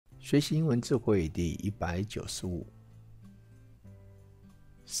学习英文智慧第195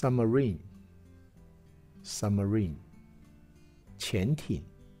 Submarine 潜艇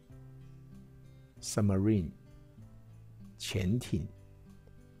Submarine 潜艇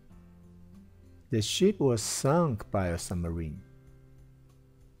The ship was sunk by a submarine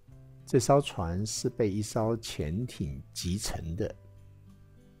这艘船是被一艘潜艇击沉的。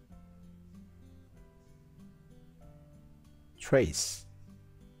Trace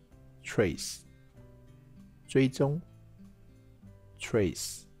追踪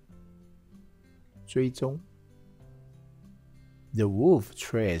Trace 追踪 The wolf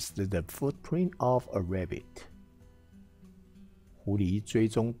traced the footprint of a rabbit 狐狸追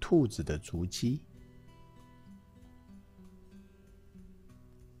踪兔子的足迹。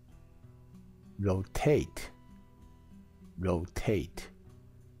Rotate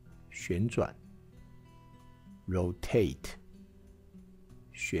旋转 Rotate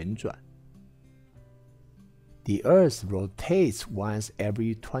旋转 The earth rotates once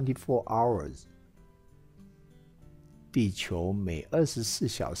every 24 hours 地球每24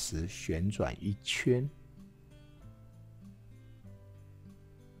小时旋转一圈。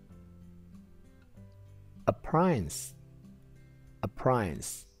Appliance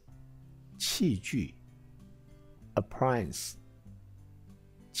器具 Appliance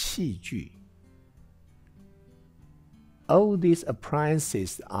器具 All these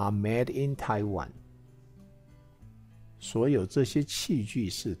appliances are made in Taiwan 所有这些器具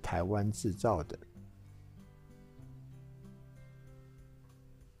是台湾制造的。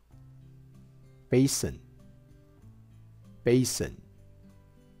Basin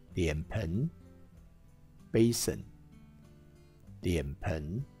脸盆 Basin 脸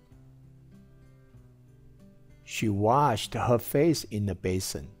盆 She washed her face in the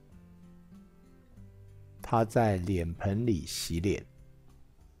basin 她在脸盆里洗脸。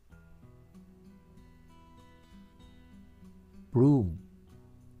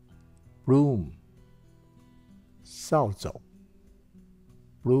Broom 扫帚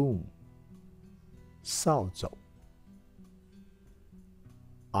Broom 扫帚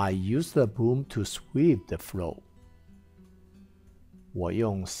I used the broom to sweep the floor 我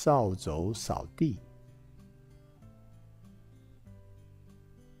用扫帚扫地。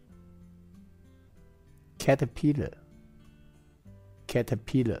Caterpillar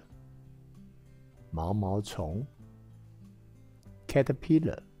毛毛虫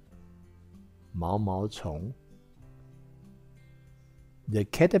Caterpillar 毛毛虫 The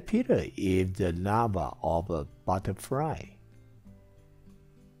caterpillar is the larva of a butterfly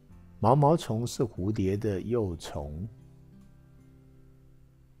毛毛虫是蝴蝶的幼虫。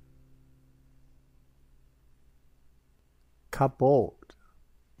Cupboard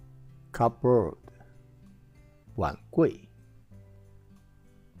碗柜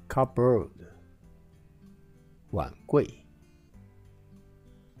Cupboard 碗柜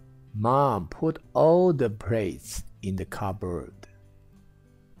Mom put all the plates in the cupboard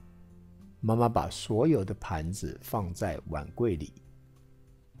妈妈把所有的盘子放在碗柜里。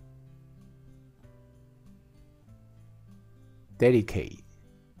Delicate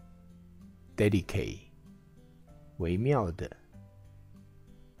微妙的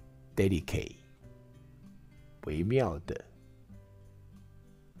Delicate 微妙的。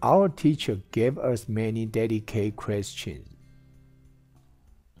Our teacher gave us many delicate questions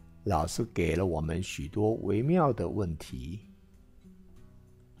老师给了我们许多微妙的问题。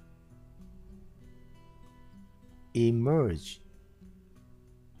Emerge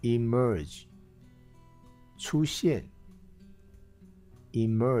出现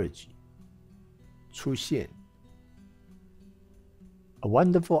Emerge 出现 A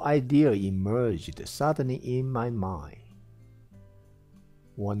wonderful idea emerged suddenly in my mind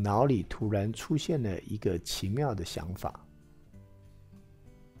我脑里突然出现了一个奇妙的想法。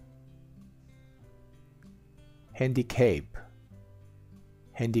Handicap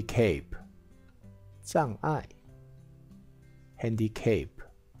障碍 Handicap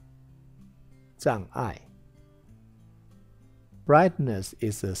障碍 Blindness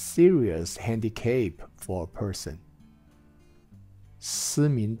is a serious handicap for a person 失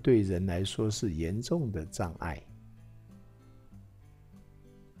明对人来说是严重的障碍。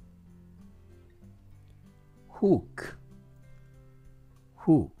Hook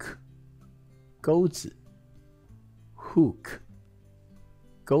钩子 Hook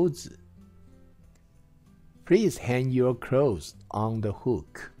钩子 Please hang your clothes on the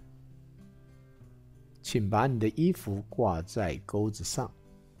hook 请把你的衣服挂在钩子上。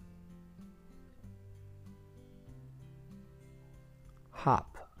Hop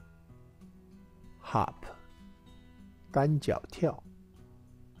单脚跳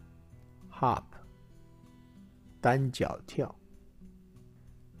hop 单脚跳。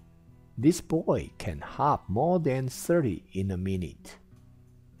This boy can hop more than 30 in a minute.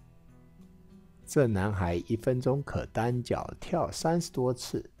 这男孩1分钟可单脚跳30多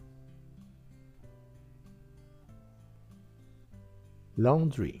次。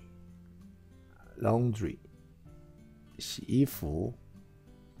Laundry 洗衣服。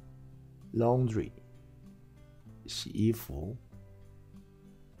Laundry 洗衣服。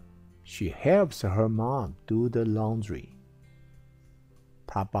She helps her mom do the laundry.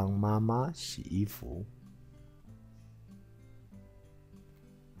 她帮妈妈洗衣服。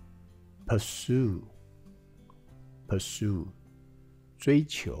Pursue 追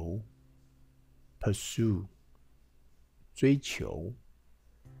求。Pursue 追求。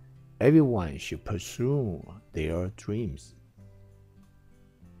Everyone should pursue their dreams.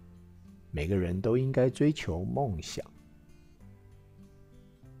 每个人都应该追求梦想。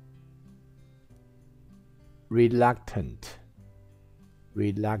Reluctant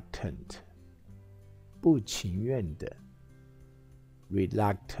不情愿的。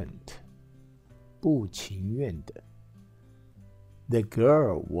Reluctant 不情愿的。The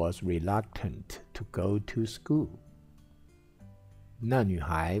girl was reluctant to go to school. 那女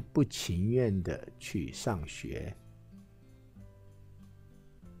孩不情愿的去上学。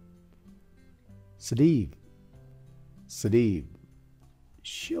Sleeve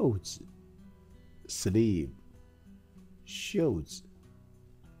袖子。Sleeve 袖子。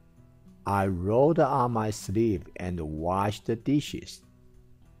I rolled up my sleeve and washed the dishes.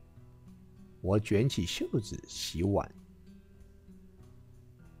 我卷起袖子洗碗。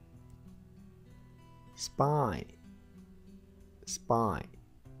Spine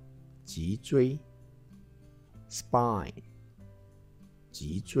脊椎。Spine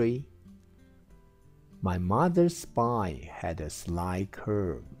脊椎。My mother's spine had a slight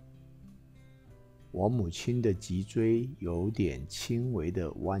curve. 我母亲的脊椎有点轻微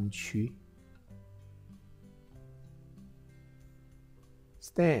的弯曲。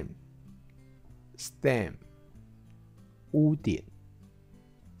Stem 污点。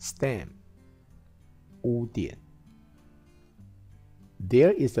Stem 污点。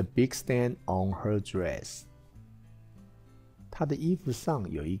There is a big stain on her dress. 她的衣服上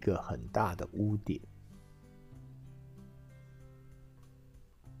有一个很大的污点。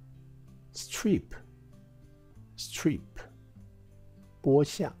Strip 剥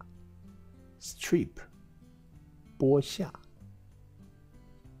下。Strip 剥下。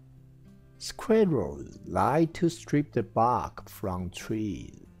Squirrels like to strip the bark from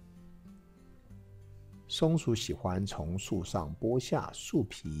trees. 松鼠喜欢从树上剥下树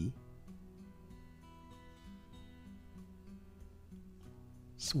皮。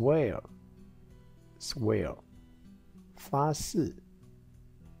Swear 发誓。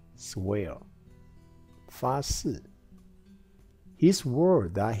Swear 发誓。He swore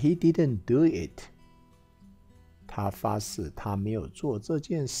that he didn't do it. 他发誓他没有做这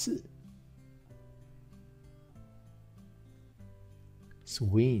件事。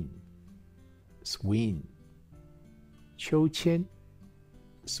Swing 秋千。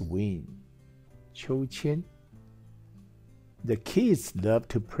Swing 秋千。The kids love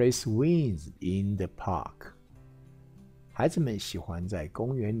to play swings in the park. 孩子们喜欢在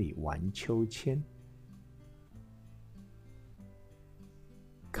公园里玩秋千。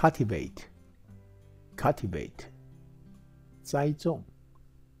Cultivate 栽种。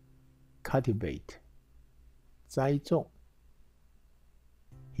Cultivate 栽种。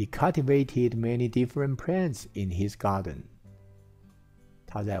He cultivated many different plants in his garden.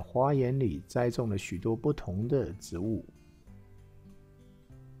 他在花园里栽种了许多不同的植物。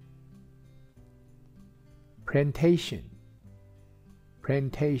Plantation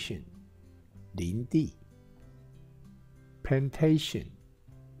林地。Plantation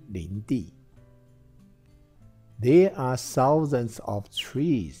林地。There are thousands of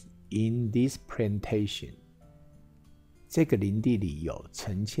trees in this plantation. 这个林地里有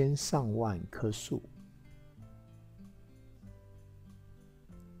成千上万棵树。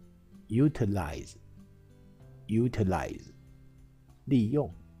Utilize 利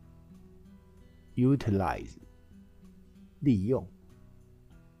用。Utilize 利用。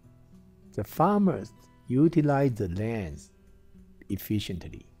The farmers utilize the lands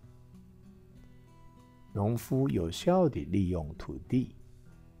efficiently. 农夫有效地利用土地。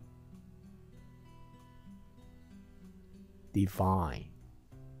Divine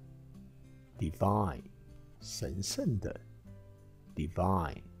神圣的。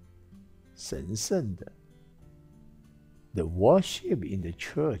Divine 神圣的。The worship in the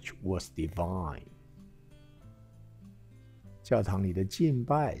church was divine. 教堂里的敬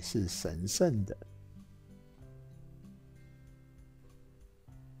拜是神圣的。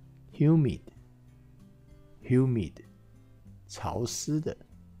humid,潮湿的。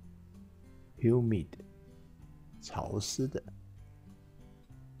humid,潮湿的。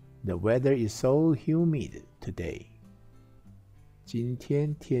The weather is so humid today. 今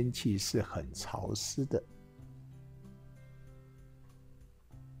天天气是很潮湿的。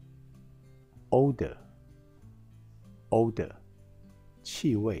odor,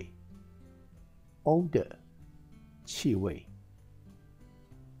 气味。odor, 气味。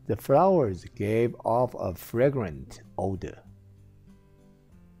The flowers gave off a fragrant odor.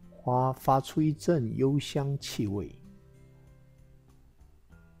 花发出一阵幽香气味。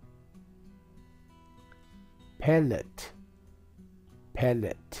palate,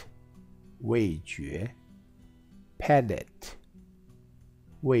 味觉。palate,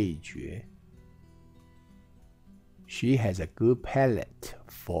 味觉。She has a good palate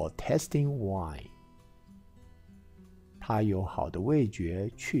for tasting wine. 她有好的味觉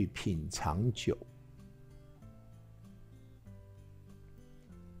去品尝酒。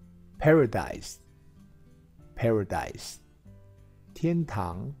Paradise, 天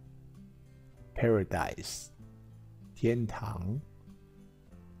堂。Paradise, 天堂。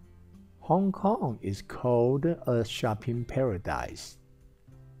Hong Kong is called a shopping paradise.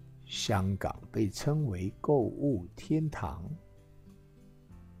 香港被称为购物天堂。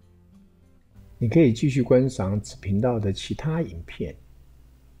你可以继续观赏此频道的其他影片，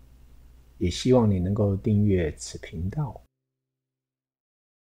也希望你能够订阅此频道。